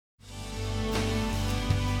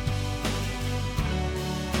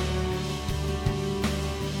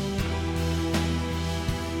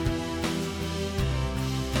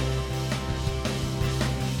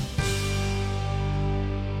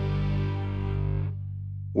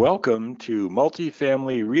Welcome to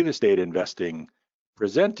Multifamily Real Estate Investing,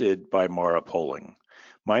 presented by Mara Poling.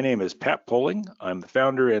 My name is Pat Poling. I'm the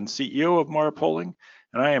founder and CEO of Mara Poling,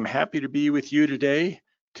 and I am happy to be with you today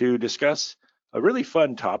to discuss a really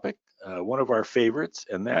fun topic, one of our favorites,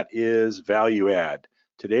 and that is value add.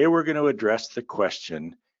 Today we're going to address the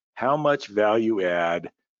question, how much value add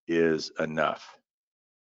is enough?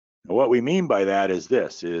 Now, what we mean by that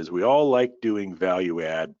is we all like doing value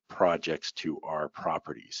add projects to our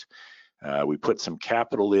properties. We put some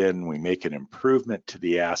capital in, we make an improvement to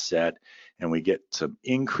the asset, and we get some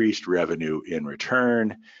increased revenue in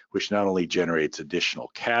return, which not only generates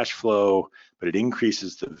additional cash flow, but it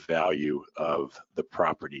increases the value of the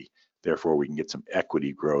property. Therefore, we can get some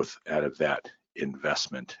equity growth out of that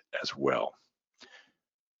investment as well.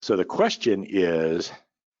 So the question is,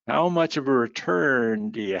 how much of a return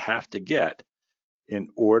do you have to get in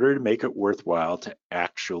order to make it worthwhile to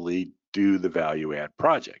actually do the value add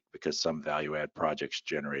project? Because some value add projects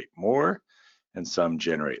generate more and some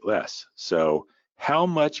generate less. So how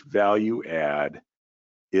much value add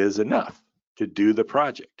is enough to do the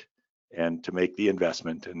project and to make the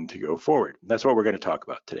investment and to go forward? That's what we're going to talk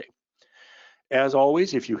about today. As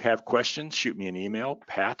always, if you have questions, shoot me an email,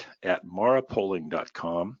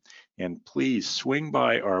 pat@marapoling.com, and please swing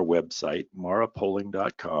by our website,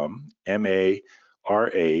 marapoling.com,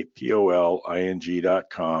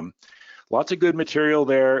 marapoling.com. Lots of good material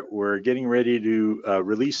there. We're getting ready to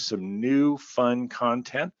release some new fun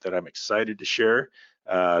content that I'm excited to share.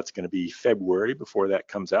 It's going to be February before that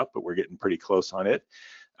comes out, but we're getting pretty close on it.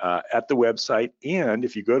 At the website, and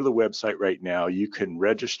if you go to the website right now, you can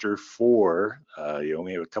register for, you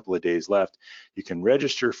only have a couple of days left, you can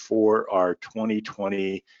register for our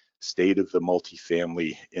 2020 State of the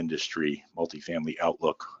Multifamily Industry, Multifamily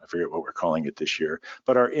Outlook. I forget what we're calling it this year,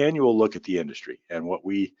 but our annual look at the industry and what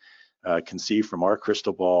we can see from our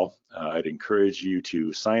crystal ball. I'd encourage you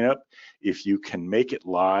to sign up. If you can make it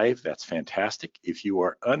live, that's fantastic. If you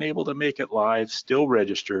are unable to make it live, still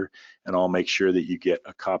register, and I'll make sure that you get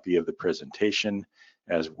a copy of the presentation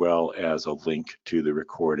as well as a link to the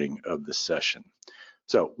recording of the session.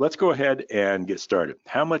 So let's go ahead and get started.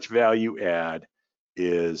 How much value add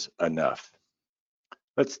is enough?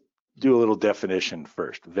 Let's do a little definition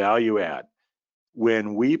first. Value add.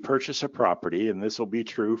 When we purchase a property, and this will be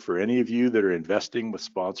true for any of you that are investing with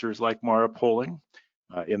sponsors like Mara Poling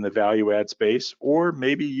in the value add space, or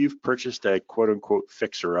maybe you've purchased a quote unquote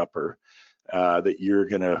fixer upper that you're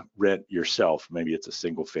going to rent yourself. Maybe it's a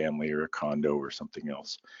single family or a condo or something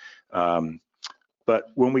else. But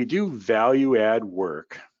when we do value add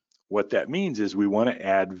work, what that means is we want to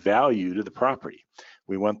add value to the property.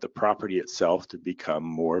 We want the property itself to become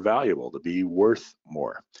more valuable, to be worth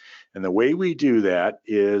more. And the way we do that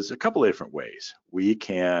is a couple of different ways. We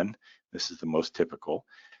can, this is the most typical,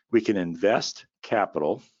 we can invest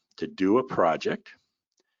capital to do a project,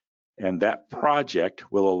 and that project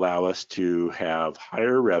will allow us to have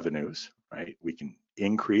higher revenues, right? We can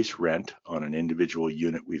increase rent on an individual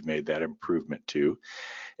unit we've made that improvement to,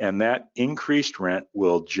 and that increased rent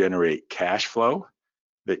will generate cash flow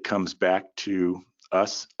that comes back to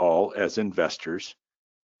us all as investors,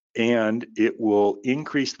 and it will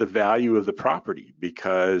increase the value of the property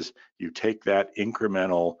because you take that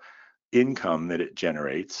incremental income that it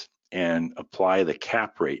generates and apply the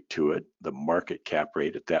cap rate to it, the market cap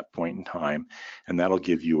rate at that point in time, and that'll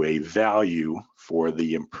give you a value for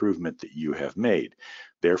the improvement that you have made.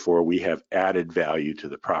 Therefore, we have added value to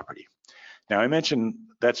the property. Now, I mentioned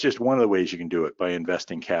that's just one of the ways you can do it, by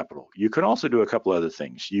investing capital. You can also do a couple other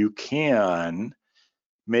things. You can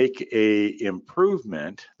make a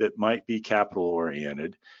improvement that might be capital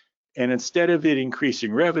oriented, and instead of it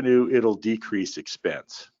increasing revenue, it'll decrease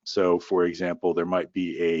expense. So for example, there might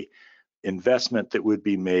be a investment that would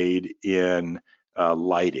be made in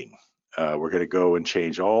lighting. We're going to go and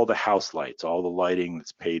change all the house lights, all the lighting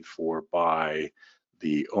that's paid for by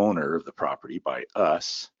the owner of the property, by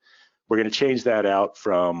us. We're going to change that out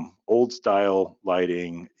from old style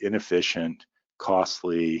lighting, inefficient,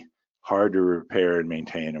 costly, hard to repair and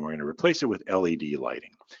maintain, and we're going to replace it with LED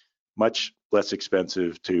lighting. Much less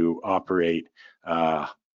expensive to operate,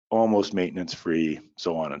 almost maintenance free,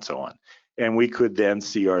 so on and so on. And we could then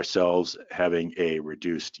see ourselves having a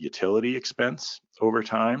reduced utility expense over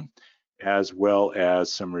time, as well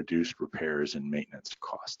as some reduced repairs and maintenance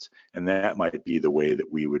costs. And that might be the way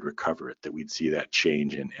that we would recover it, that we'd see that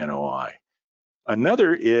change in NOI.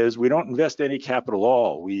 Another is we don't invest any capital at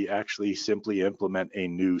all. We actually simply implement a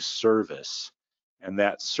new service, and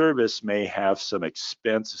that service may have some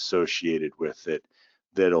expense associated with it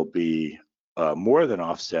that'll be more than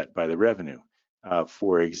offset by the revenue.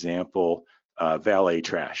 For example, valet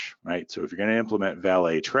trash, right? So if you're going to implement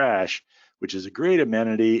valet trash, which is a great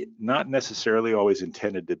amenity, not necessarily always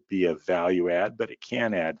intended to be a value add, but it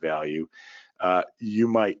can add value. You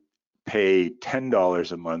might pay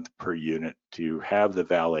 $10 a month per unit to have the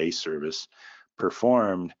valet service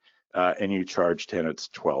performed, and you charge tenants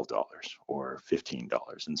 $12 or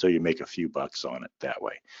 $15, and so you make a few bucks on it that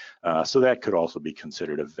way. So that could also be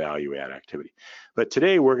considered a value add activity. But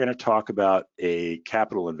today we're going to talk about a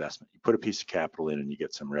capital investment. You put a piece of capital in and you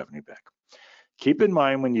get some revenue back. Keep in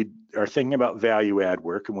mind when you are thinking about value add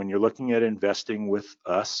work and when you're looking at investing with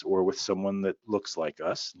us or with someone that looks like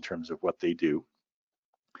us in terms of what they do,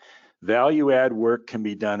 value add work can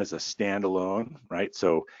be done as a standalone, right?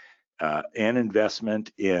 So an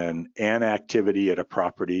investment in an activity at a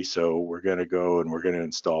property. So we're going to go and we're going to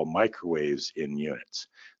install microwaves in units.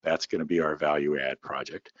 That's going to be our value add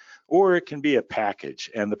project. Or it can be a package,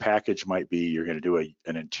 and the package might be you're going to do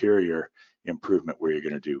an interior improvement where you're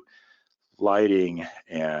going to do lighting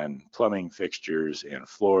and plumbing fixtures and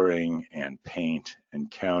flooring and paint and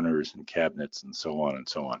counters and cabinets and so on and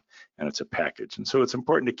so on. And it's a package. And so it's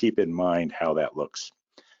important to keep in mind how that looks.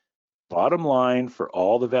 Bottom line for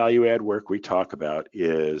all the value add work we talk about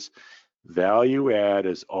is value add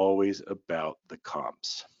is always about the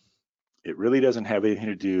comps. It really doesn't have anything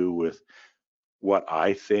to do with what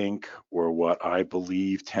I think or what I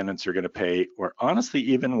believe tenants are going to pay, or honestly,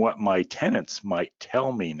 even what my tenants might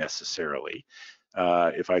tell me necessarily.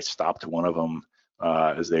 If I stopped one of them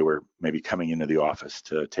as they were maybe coming into the office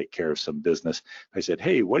to take care of some business, I said,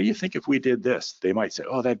 hey, what do you think if we did this? They might say,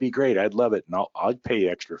 oh, that'd be great. I'd love it. And I'd pay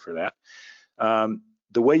extra for that.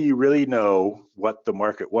 The way you really know what the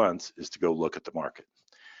market wants is to go look at the market.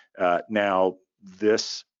 Now,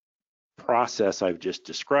 this process I've just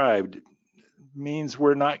described means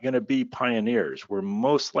we're not going to be pioneers. We're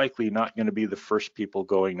most likely not going to be the first people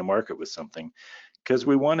going to market with something because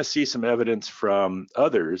we want to see some evidence from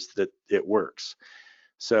others that it works.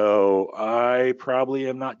 So I probably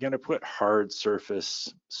am not going to put hard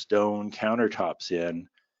surface stone countertops in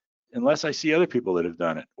unless I see other people that have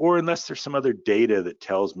done it, or unless there's some other data that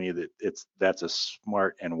tells me that that's a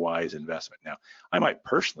smart and wise investment. Now, I might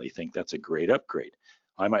personally think that's a great upgrade.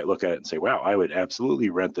 I might look at it and say, wow, I would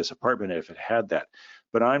absolutely rent this apartment if it had that.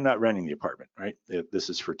 But I'm not renting the apartment, right?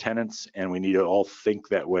 This is for tenants, and we need to all think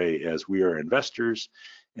that way as we are investors,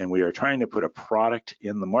 and we are trying to put a product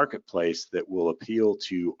in the marketplace that will appeal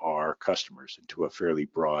to our customers and to a fairly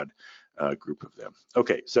broad group of them.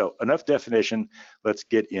 Okay, so enough definition. Let's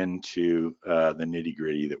get into the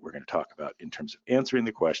nitty-gritty that we're going to talk about in terms of answering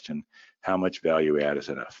the question, how much value add is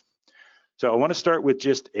enough? So I want to start with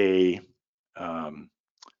just a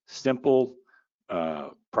simple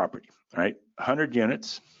property, right? 100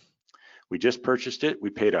 units. We just purchased it.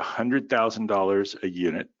 We paid $100,000 a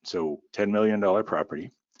unit, so $10 million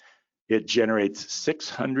property. It generates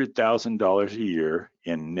 $600,000 a year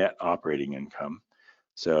in net operating income.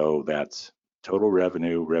 So that's total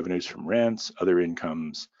revenue, revenues from rents, other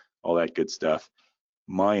incomes, all that good stuff,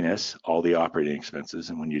 minus all the operating expenses.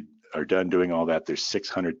 And when you are done doing all that, there's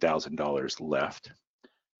 $600,000 left.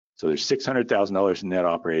 So there's $600,000 in net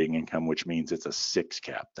operating income, which means it's a 6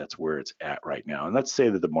 cap. That's where it's at right now. And let's say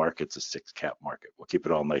that the market's a 6 cap market. We'll keep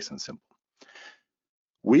it all nice and simple.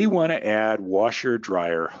 We want to add washer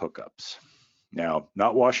dryer hookups. Now,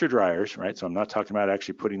 not washer dryers, right? So I'm not talking about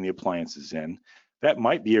actually putting the appliances in. That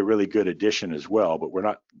might be a really good addition as well, but we're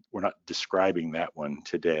not describing that one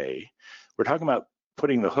today. We're talking about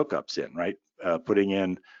putting the hookups in, right? Putting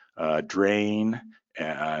in drain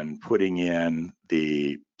and putting in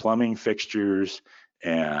the plumbing fixtures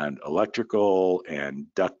and electrical and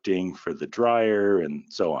ducting for the dryer and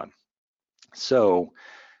so on. So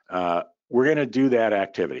we're going to do that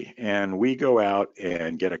activity, and we go out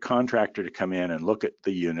and get a contractor to come in and look at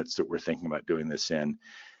the units that we're thinking about doing this in,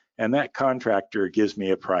 and that contractor gives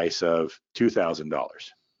me a price of $2,000.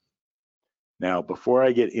 Now, before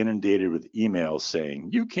I get inundated with emails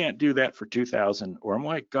saying, you can't do that for $2,000, or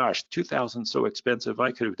my gosh, $2,000 so expensive,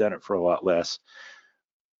 I could have done it for a lot less.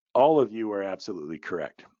 All of you are absolutely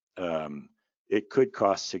correct. It could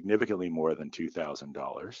cost significantly more than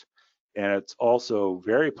 $2,000. And it's also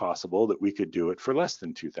very possible that we could do it for less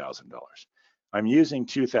than $2,000. I'm using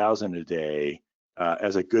 $2,000 a day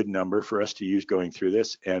as a good number for us to use going through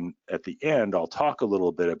this. And at the end, I'll talk a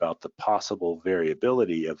little bit about the possible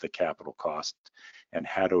variability of the capital cost and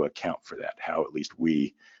how to account for that, how at least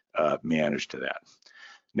we manage to that.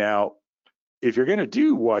 Now, if you're going to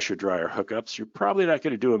do washer dryer hookups, you're probably not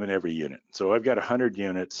going to do them in every unit. So I've got 100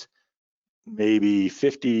 units. Maybe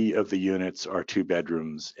 50 of the units are 2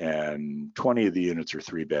 bedrooms and 20 of the units are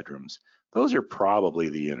 3 bedrooms. those are probably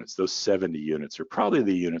the units. Those 70 units are probably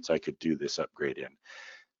the units I could do this upgrade in.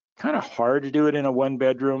 Kind of hard to do it in a one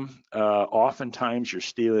bedroom. Oftentimes you're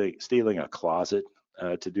stealing a closet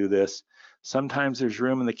to do this. Sometimes there's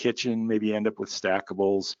room in the kitchen, maybe you end up with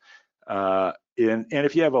stackables. And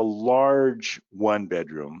if you have a large one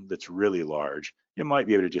bedroom that's really large, you might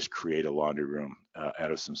be able to just create a laundry room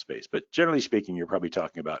out of some space. But generally speaking, you're probably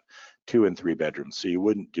talking about 2 and 3 bedrooms. So you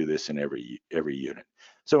wouldn't do this in every unit.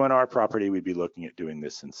 So in our property, we'd be looking at doing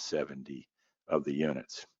this in 70 of the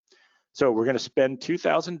units. So we're going to spend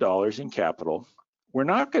 $2,000 in capital. We're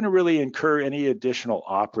not going to really incur any additional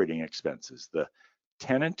operating expenses. The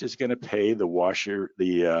tenant is going to pay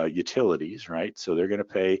the utilities, right? So they're going to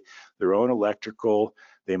pay their own electrical.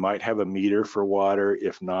 They might have a meter for water.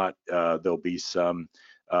 If not, there'll be some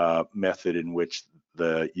method in which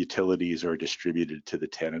the utilities are distributed to the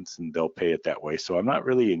tenants and they'll pay it that way. So I'm not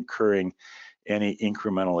really incurring any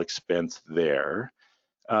incremental expense there.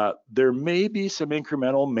 There may be some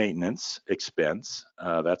incremental maintenance expense,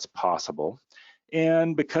 that's possible.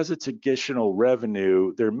 And because it's additional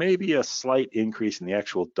revenue, there may be a slight increase in the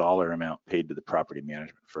actual dollar amount paid to the property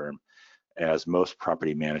management firm, as most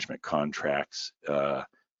property management contracts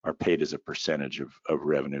are paid as a percentage of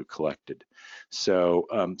revenue collected. So,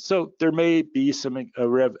 so there may be some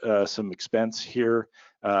expense here.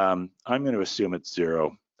 I'm going to assume it's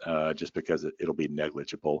zero. Just because it'll be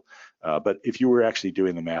negligible. But if you were actually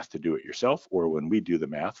doing the math to do it yourself, or when we do the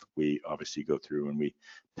math, we obviously go through and we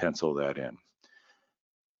pencil that in.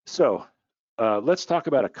 So let's talk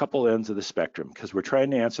about a couple ends of the spectrum, because we're trying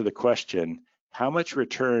to answer the question, how much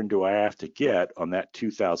return do I have to get on that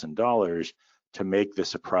 $2,000 to make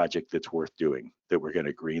this a project that's worth doing, that we're going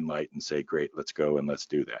to green light and say, great, let's go and let's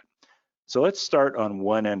do that. So let's start on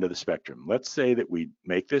one end of the spectrum. Let's say that we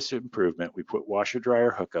make this improvement, we put washer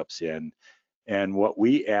dryer hookups in, and what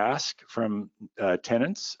we ask from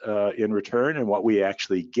tenants in return and what we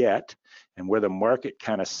actually get, and where the market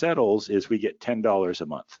kind of settles, is we get $10 a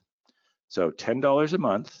month. So $10 a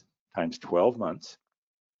month times 12 months,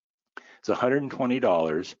 it's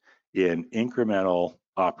 $120 in incremental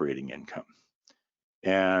operating income.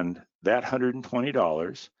 And that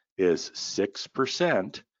 $120 is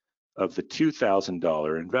 6% of the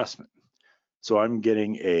 $2,000 investment. So I'm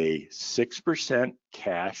getting a 6%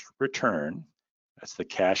 cash return. That's the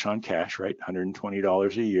cash on cash, right?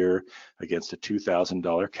 $120 a year against a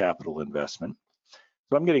 $2,000 capital investment.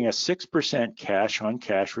 So I'm getting a 6% cash on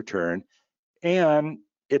cash return, and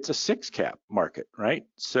it's a 6 cap market, right?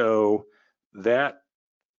 So that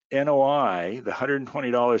NOI, the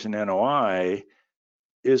 $120 in NOI,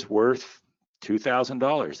 is worth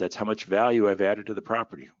 $2,000. That's how much value I've added to the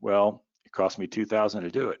property. Well, it cost me $2,000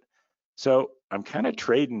 to do it. So I'm kind of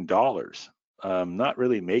trading dollars. Not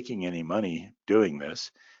really making any money doing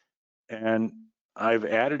this. And I've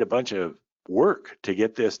added a bunch of work to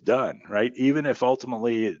get this done, right? Even if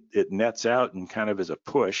ultimately it nets out and kind of is a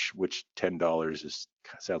push, which $10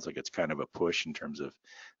 sounds like it's kind of a push in terms of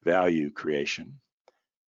value creation.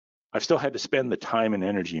 I've still had to spend the time and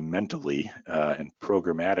energy mentally and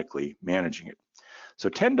programmatically managing it. So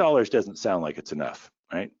 $10 doesn't sound like it's enough,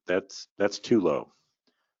 right? That's too low.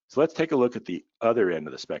 So let's take a look at the other end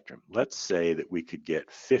of the spectrum. Let's say that we could get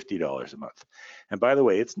 $50 a month. And by the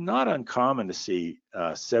way, it's not uncommon to see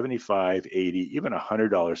 $75, $80, even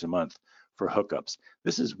 $100 a month for hookups.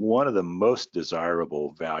 This is one of the most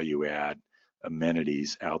desirable value add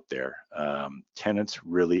amenities out there. Tenants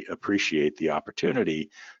really appreciate the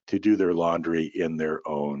opportunity to do their laundry in their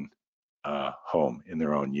own home, in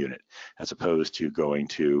their own unit, as opposed to going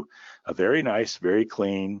to a very nice, very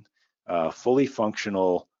clean, fully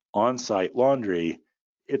functional on-site laundry.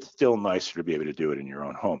 It's still nicer to be able to do it in your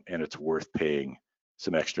own home, and it's worth paying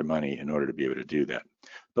some extra money in order to be able to do that.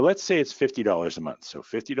 But let's say it's $50 a month. So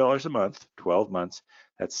 $50 a month, 12 months,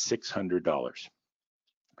 that's $600.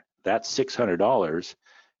 That $600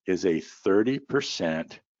 is a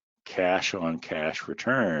 30% cash on cash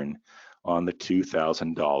return on the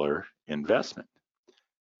 $2,000 investment.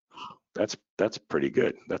 That's pretty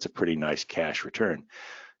good. That's a pretty nice cash return.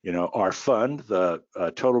 You know, our fund, the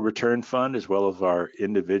total return fund, as well as our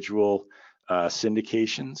individual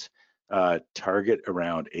syndications, target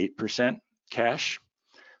around 8% cash.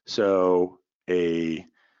 So a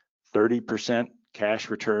 30% cash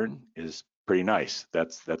return is pretty nice.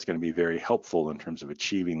 That's going to be very helpful in terms of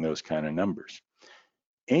achieving those kind of numbers.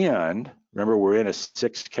 And remember, we're in a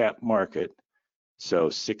 6 cap market. So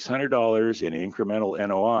 $600 in incremental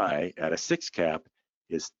NOI at a 6 cap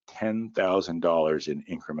is $10,000 in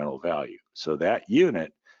incremental value. So that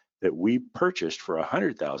unit that we purchased for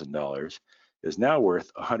 $100,000 is now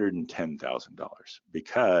worth $110,000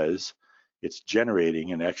 because it's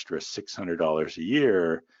generating an extra $600 a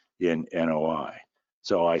year in NOI.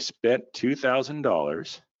 So I spent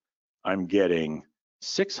 $2,000. I'm getting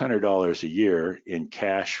 $600 a year in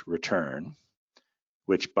cash return,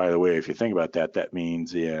 which, by the way, if you think about that, that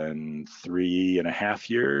means in 3.5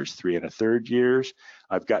 years, 3 1/3 years,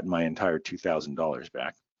 I've gotten my entire $2,000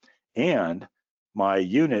 back. And my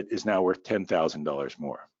unit is now worth $10,000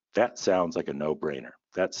 more. That sounds like a no-brainer.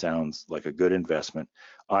 That sounds like a good investment.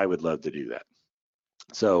 I would love to do that.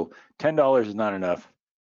 So $10 is not enough.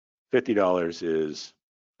 $50 is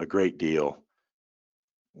a great deal.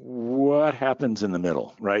 What happens in the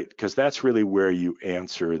middle, right? Because that's really where you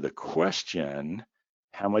answer the question,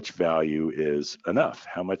 how much value is enough?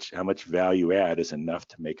 How much value add is enough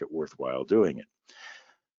to make it worthwhile doing it?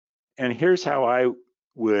 And here's how I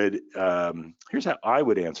would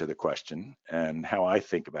answer the question, and how I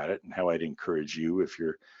think about it, and how I'd encourage you if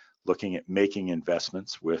you're looking at making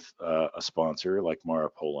investments with a sponsor like Mara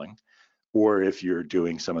Poling, or if you're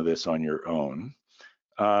doing some of this on your own.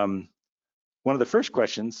 One of the first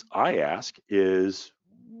questions I ask is,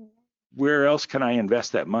 where else can I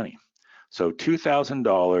invest that money? So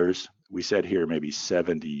 $2,000, we said here maybe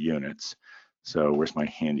 70 units. So where's my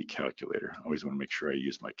handy calculator? I always want to make sure I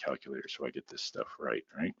use my calculator so I get this stuff right?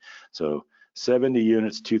 So 70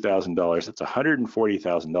 units, $2,000, that's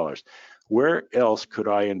 $140,000. Where else could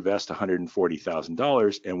I invest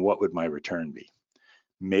 $140,000, and what would my return be?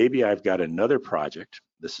 Maybe I've got another project.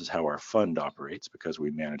 This is how our fund operates, because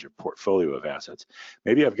we manage a portfolio of assets.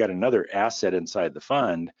 Maybe I've got another asset inside the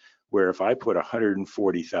fund where if I put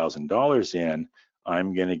 $140,000 in,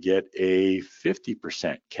 I'm going to get a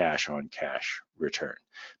 50% cash on cash return,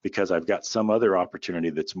 because I've got some other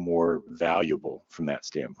opportunity that's more valuable from that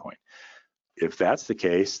standpoint. If that's the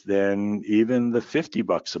case, then even the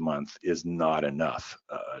 $50 a month is not enough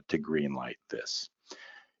to greenlight this.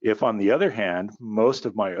 If, on the other hand, most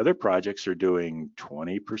of my other projects are doing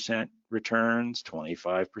 20% returns,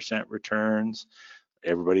 25% returns,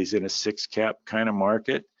 everybody's in a 6 cap kind of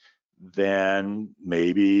market, then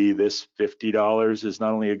maybe this $50 is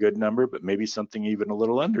not only a good number, but maybe something even a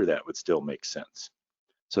little under that would still make sense.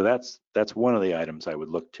 So that's one of the items I would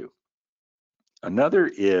look to.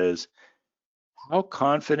 Another is, how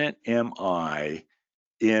confident am I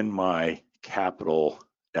in my capital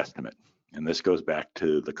estimate? And this goes back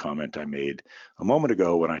to the comment I made a moment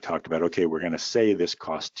ago when I talked about, okay, we're going to say this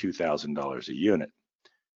costs $2,000 a unit.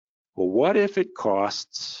 Well, what if it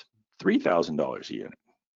costs $3,000 a unit?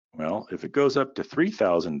 Well, if it goes up to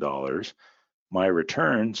 $3,000, my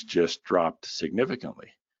returns just dropped significantly.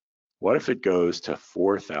 What if it goes to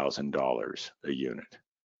 $4,000 a unit?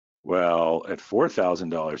 Well, at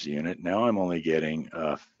 $4,000 a unit, now I'm only getting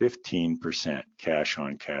a 15% cash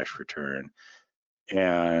on cash return,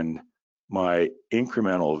 and my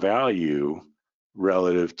incremental value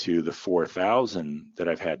relative to the $4,000 that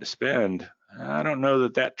I've had to spend, I don't know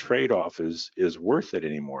that that trade-off is worth it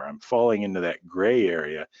anymore. I'm falling into that gray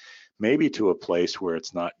area, maybe to a place where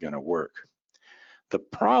it's not going to work. The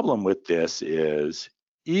problem with this is,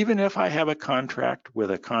 even if I have a contract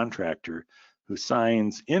with a contractor who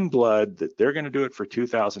signs in blood that they're going to do it for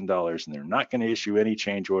 $2,000 and they're not going to issue any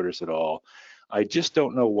change orders at all, I just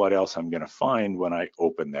don't know what else I'm going to find when I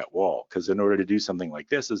open that wall. Because in order to do something like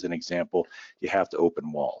this, as an example, you have to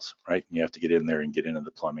open walls, right? You have to get in there and get into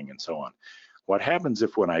the plumbing and so on. What happens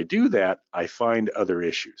if, when I do that, I find other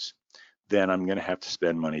issues? Then I'm going to have to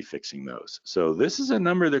spend money fixing those. So this is a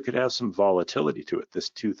number that could have some volatility to it, this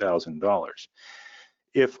 $2,000.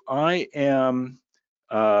 If I am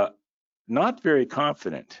not very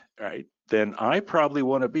confident, right, then I probably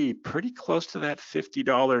want to be pretty close to that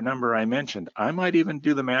 $50 number I mentioned. I might even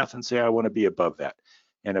do the math and say I want to be above that.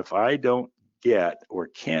 And if I don't get or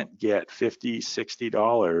can't get $50,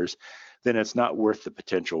 $60, then it's not worth the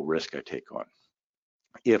potential risk I take on.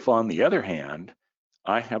 If, on the other hand,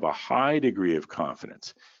 I have a high degree of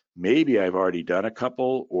confidence, maybe I've already done a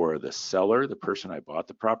couple, or the seller, the person I bought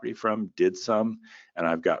the property from, did some, and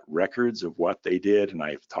I've got records of what they did, and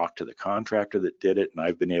I've talked to the contractor that did it, and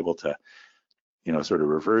I've been able to, sort of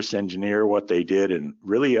reverse engineer what they did and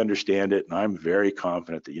really understand it. And I'm very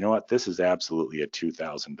confident that, you know what, this is absolutely a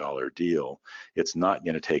 $2,000 deal. It's not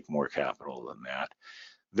going to take more capital than that.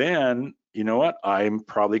 Then, you know what, I'm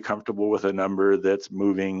probably comfortable with a number that's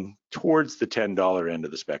moving towards the $10 end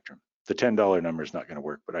of the spectrum. The $10 number is not going to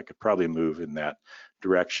work, but I could probably move in that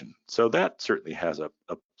direction. So that certainly has a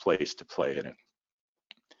place to play in it.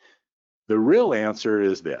 The real answer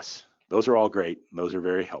is this. Those are all great. Those are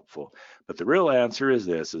very helpful. But the real answer is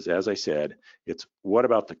this, is, as I said, it's what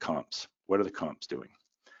about the comps? What are the comps doing?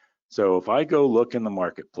 So if I go look in the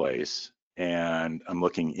marketplace and I'm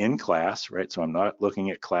looking in class, right? So I'm not looking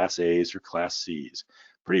at class A's or class C's.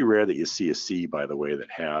 Pretty rare that you see a C, by the way, that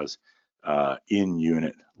has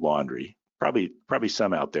in-unit laundry. Probably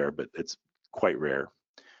some out there, but it's quite rare.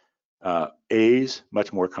 A's,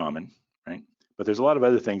 much more common, right? But there's a lot of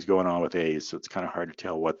other things going on with A's, so it's kind of hard to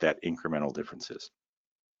tell what that incremental difference is.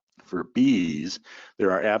 For B's,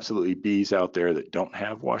 there are absolutely B's out there that don't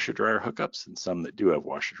have washer dryer hookups and some that do have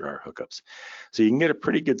washer dryer hookups. So you can get a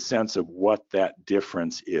pretty good sense of what that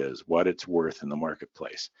difference is, what it's worth in the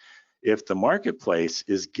marketplace. If the marketplace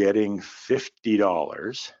is getting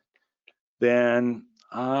 $50, then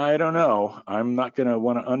I don't know, I'm not gonna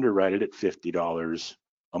wanna underwrite it at $50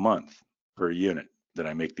 a month per unit that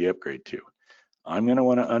I make the upgrade to. I'm gonna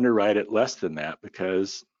wanna underwrite it less than that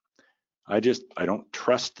because I don't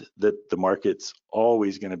trust that the market's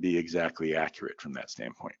always going to be exactly accurate from that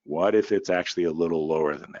standpoint. What if it's actually a little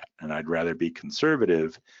lower than that? And I'd rather be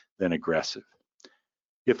conservative than aggressive.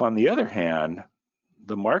 If on the other hand,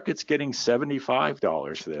 the market's getting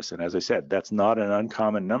 $75 for this, and as I said, that's not an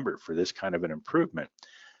uncommon number for this kind of an improvement.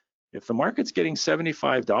 If the market's getting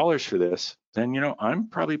 $75 for this, then I'm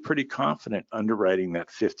probably pretty confident underwriting that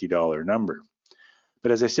 $50 number.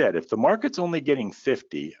 But as I said, if the market's only getting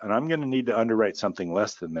 50 and I'm going to need to underwrite something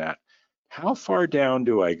less than that, how far down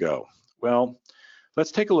do I go? Well,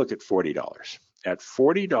 let's take a look at $40. At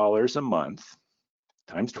 $40 a month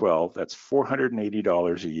times 12, that's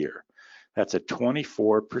 $480 a year. That's a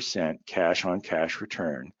 24% cash on cash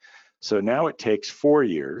return. So now it takes 4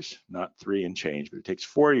 years, not 3 and change, but it takes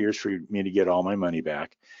 4 years for me to get all my money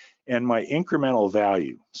back. And my incremental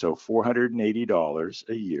value, so $480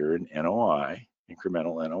 a year in NOI,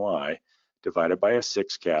 incremental NOI, divided by a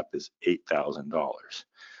 6 cap is $8,000.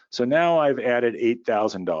 So now I've added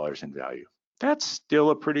 $8,000 in value. That's still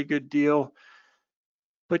a pretty good deal,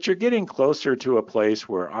 but you're getting closer to a place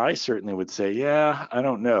where I certainly would say, yeah, I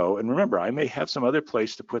don't know. And remember, I may have some other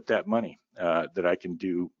place to put that money that I can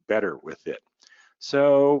do better with it.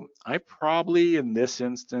 So I probably, in this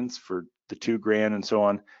instance, for the $2,000 and so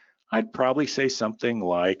on, I'd probably say something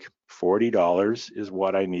like $40 is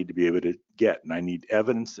what I need to be able to get. And I need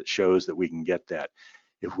evidence that shows that we can get that.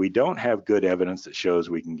 If we don't have good evidence that shows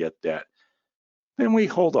we can get that, then we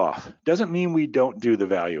hold off. Doesn't mean we don't do the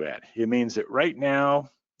value add. It means that right now,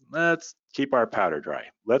 let's keep our powder dry.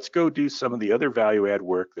 Let's go do some of the other value add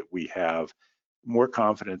work that we have more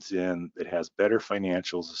confidence in, that has better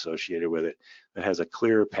financials associated with it, that has a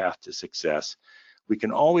clearer path to success. We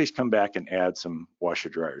can always come back and add some washer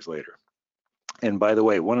dryers later. And by the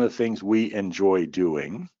way, one of the things we enjoy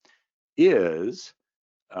doing is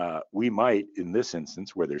we might, in this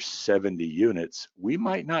instance, where there's 70 units, we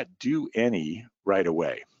might not do any right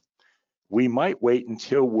away. We might wait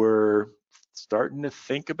until we're starting to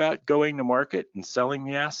think about going to market and selling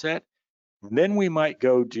the asset. And then we might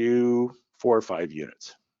go do 4 or 5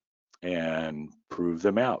 units and prove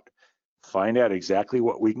them out. Find out exactly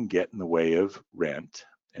what we can get in the way of rent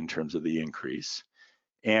in terms of the increase,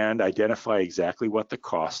 and identify exactly what the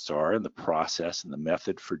costs are and the process and the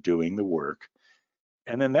method for doing the work.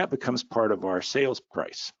 And then that becomes part of our sales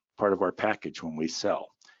price, part of our package when we sell.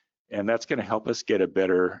 And that's going to help us get a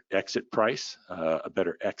better exit price, a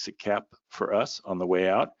better exit cap for us on the way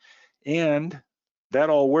out. And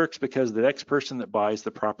that all works because the next person that buys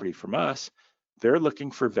the property from us, they're looking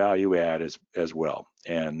for value add as well.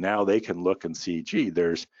 And now they can look and see, gee,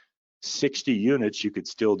 there's 60 units you could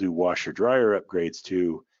still do washer dryer upgrades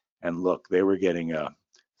to, and look, they were getting a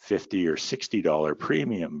 $50 or $60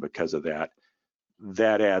 premium because of that.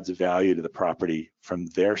 That adds value to the property from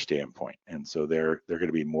their standpoint. And so they're going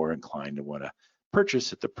to be more inclined to want to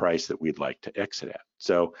purchase at the price that we'd like to exit at.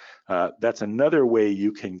 So that's another way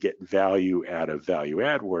you can get value out of value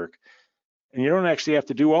add work. And you don't actually have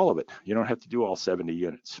to do all of it. You don't have to do all 70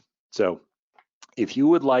 units. So if you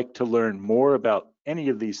would like to learn more about any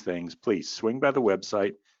of these things, please swing by the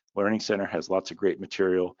website. Learning Center has lots of great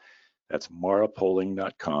material. That's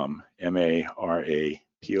marapoling.com,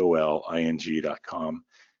 MARAPOLING.com.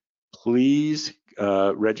 Please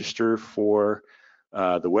register for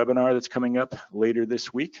the webinar that's coming up later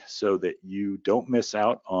this week so that you don't miss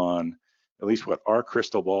out on at least what our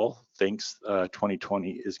crystal ball thinks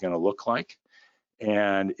 2020 is going to look like.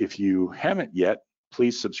 And if you haven't yet,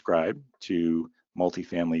 please subscribe to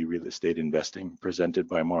Multifamily Real Estate Investing presented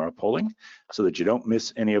by Mara Poling so that you don't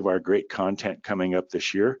miss any of our great content coming up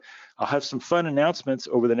this year. I'll have some fun announcements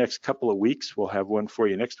over the next couple of weeks. We'll have one for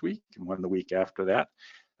you next week and one the week after that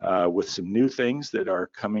with some new things that are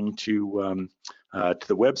coming to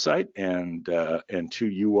the website and to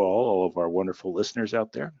you all of our wonderful listeners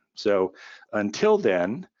out there. So until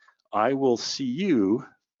then, I will see you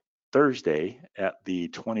Thursday at the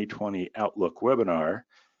 2020 Outlook webinar.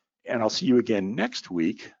 And I'll see you again next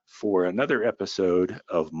week for another episode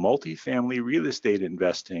of Multifamily Real Estate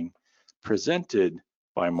Investing presented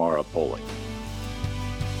by Mara Poling.